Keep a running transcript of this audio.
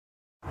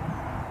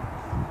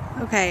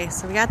Okay,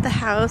 so we got the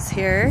house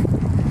here.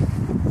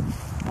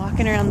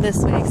 Walking around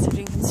this way because they're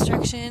doing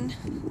construction.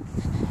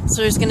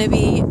 So there's gonna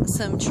be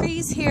some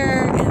trees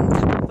here and a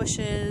couple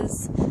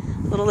bushes,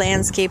 little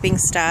landscaping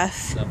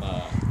stuff.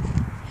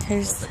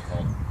 Here's the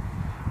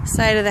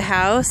side of the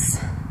house,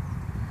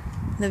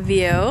 the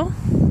view.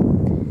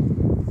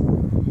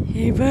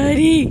 Hey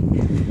buddy!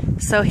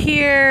 So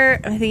here,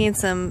 I'm thinking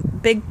some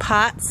big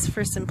pots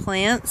for some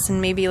plants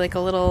and maybe like a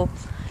little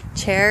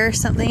chair or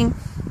something.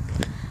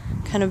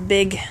 Kind of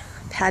big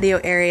patio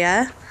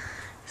area.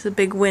 There's a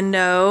big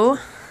window.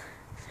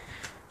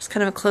 Just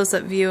kind of a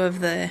close-up view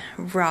of the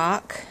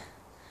rock,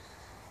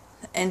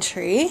 the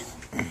entry.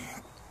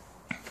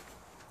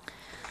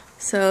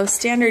 So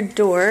standard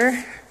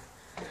door.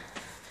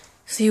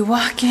 So you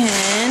walk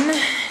in,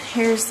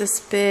 here's this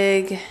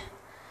big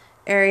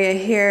area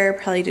here,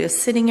 probably do a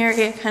sitting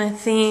area kind of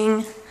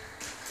thing.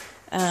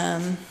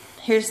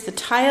 Here's the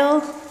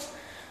tile,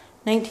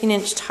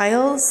 19-inch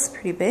tiles,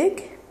 pretty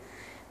big.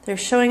 They're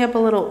showing up a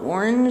little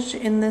orange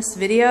in this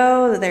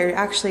video. They're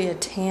actually a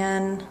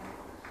tan.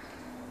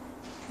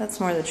 That's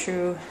more the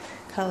true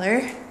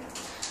color.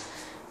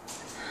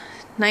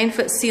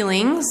 9-foot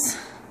ceilings,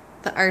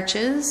 the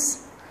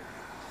arches.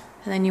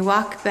 And then you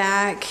walk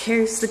back.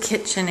 Here's the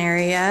kitchen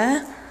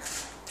area.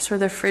 That's where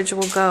the fridge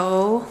will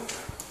go.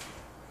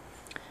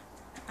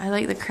 I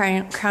like the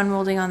crown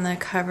molding on the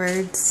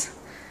cupboards.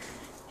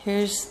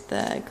 Here's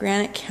the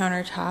granite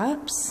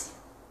countertops.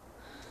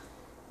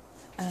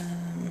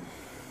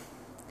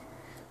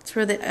 That's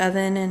where the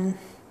oven and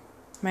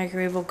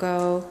microwave will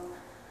go.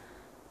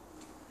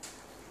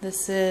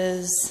 This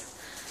is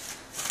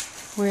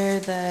where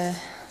the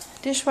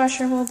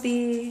dishwasher will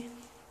be.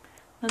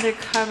 Another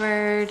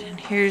cupboard, and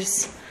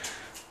here's,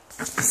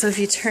 so if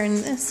you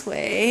turn this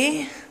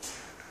way,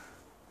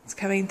 it's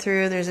coming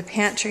through, there's a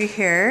pantry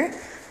here.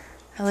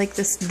 I like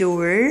this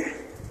door.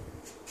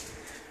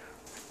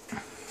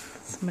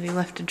 Somebody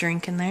left a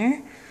drink in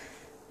there.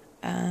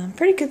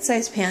 Pretty good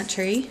sized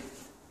pantry,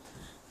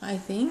 I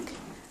think.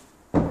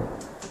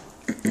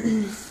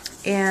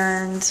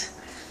 And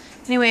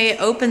anyway,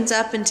 it opens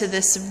up into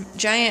this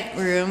giant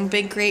room,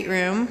 big great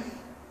room.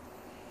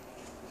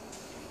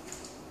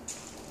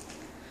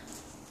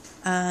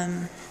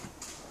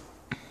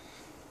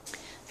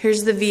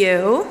 Here's the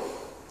view,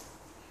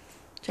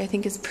 which I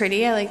think is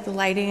pretty. I like the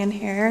lighting in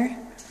here.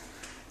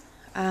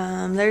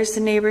 There's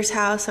the neighbor's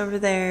house over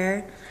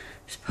there.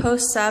 There's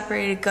posts up,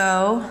 ready to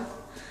go.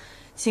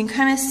 So you can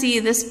kind of see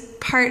this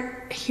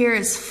part here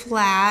is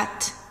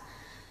flat,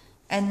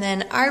 and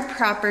then our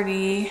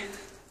property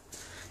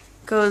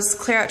goes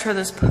clear out to where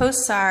those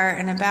posts are,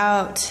 and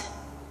about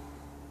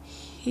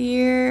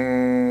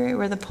here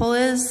where the pole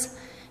is,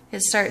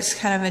 it starts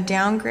kind of a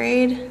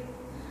downgrade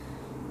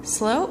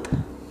slope.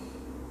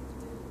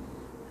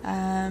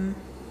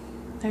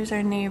 There's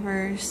our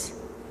neighbors.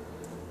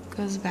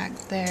 Goes back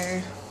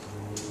there.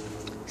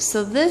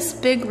 So this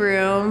big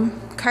room,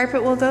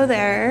 carpet will go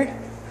there.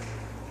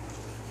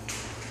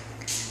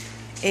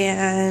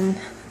 And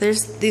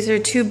these are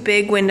two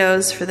big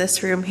windows for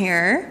this room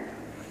here.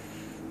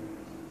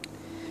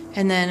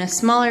 And then a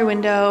smaller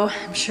window,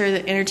 I'm sure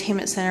the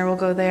entertainment center will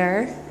go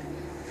there.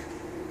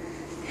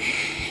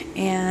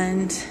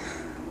 And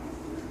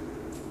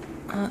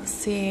let's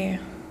see.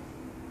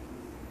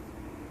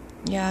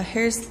 Yeah,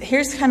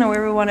 here's kind of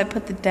where we want to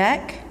put the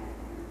deck.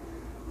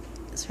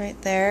 It's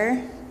right there.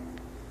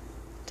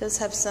 It does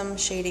have some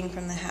shading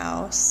from the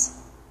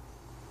house.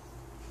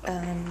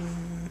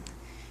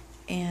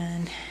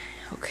 And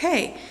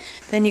okay,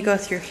 then you go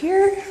through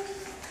here,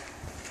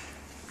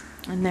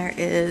 and there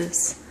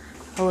is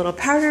a little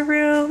powder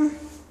room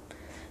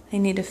they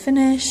need to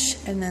finish,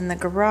 and then the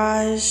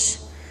garage.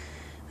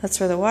 That's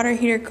where the water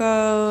heater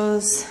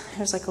goes.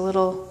 There's like a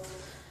little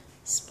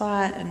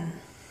spot, and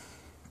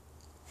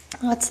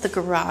that's the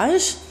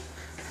garage.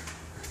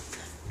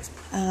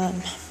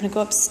 I'm gonna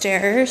go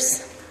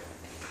upstairs.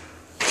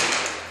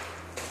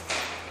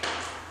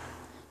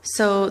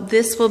 So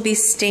this will be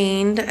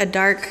stained a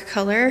dark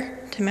color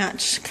to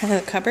match kind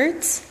of the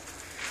cupboards.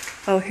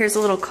 Oh, here's a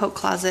little coat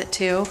closet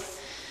too.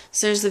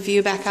 So there's the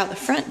view back out the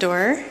front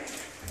door.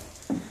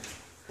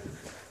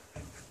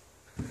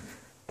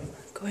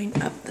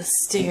 Going up the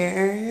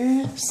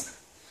stairs.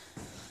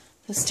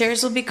 The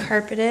stairs will be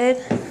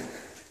carpeted.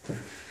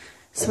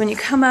 So when you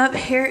come up,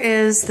 here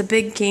is the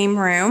big game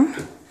room.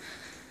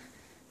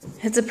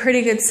 It's a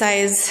pretty good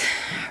size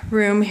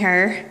room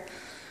here.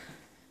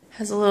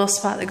 Has a little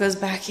spot that goes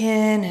back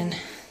in, and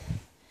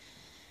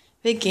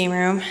big game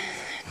room.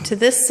 To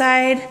this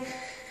side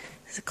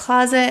is a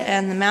closet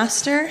and the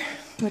master,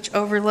 which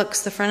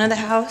overlooks the front of the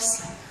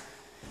house.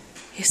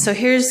 Okay, so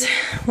here's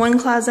one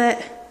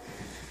closet.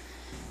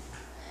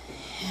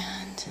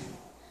 And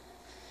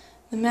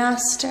the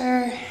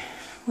master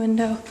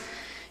window.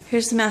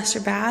 Here's the master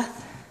bath.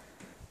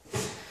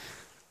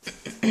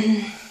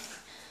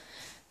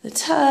 The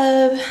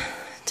tub,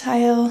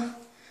 tile.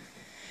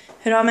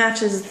 It all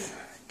matches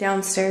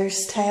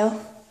downstairs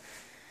tile.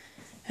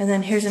 And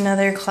then here's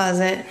another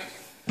closet.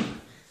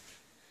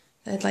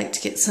 I'd like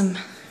to get some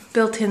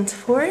built-ins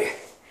for.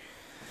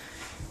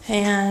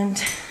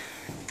 And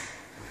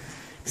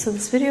so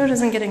this video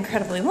doesn't get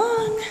incredibly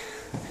long.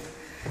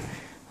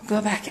 We'll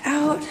go back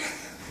out.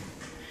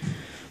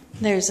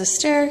 There's a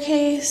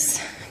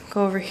staircase.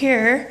 Go over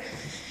here.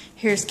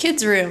 Here's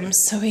kids' rooms.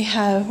 So we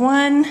have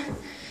 1,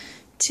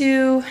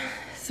 2,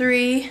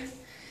 3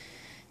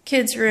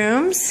 kids'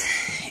 rooms.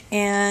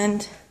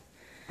 And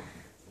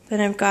then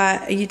I've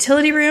got a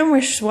utility room,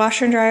 which is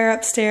washer and dryer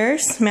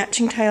upstairs,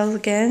 matching tiles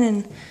again.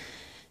 And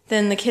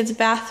then the kids'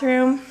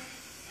 bathroom.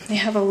 They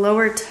have a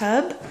lower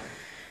tub,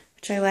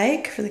 which I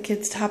like for the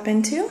kids to hop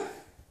into.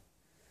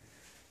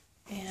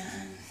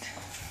 And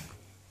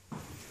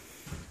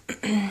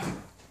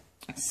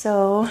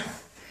so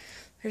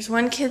there's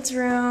 1 kid's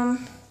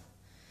room,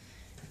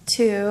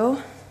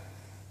 2,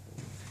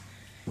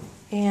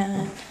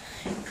 and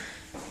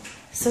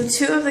so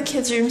 2 of the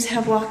kids' rooms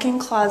have walk-in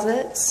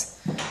closets,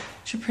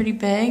 which are pretty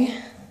big.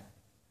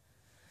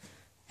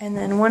 And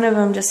then one of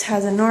them just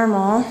has a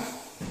normal.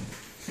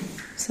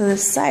 So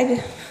this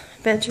side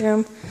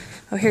bedroom,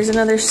 oh, here's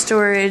another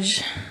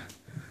storage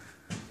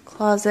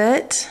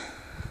closet.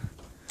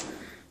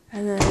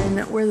 And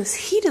then where this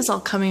heat is all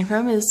coming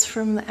from is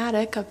from the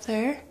attic up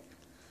there.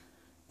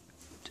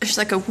 There's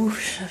like a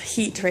whoosh of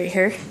heat right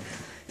here.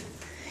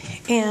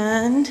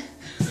 And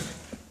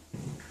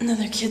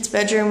another kid's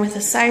bedroom with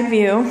a side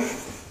view.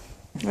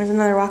 There's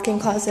another walk-in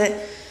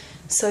closet.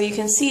 So you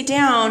can see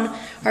down,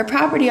 our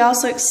property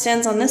also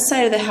extends on this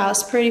side of the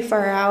house pretty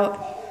far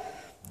out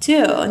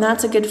too. And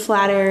that's a good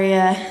flat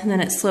area. And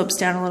then it slopes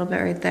down a little bit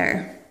right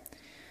there.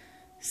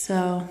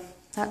 So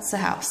that's the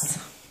house.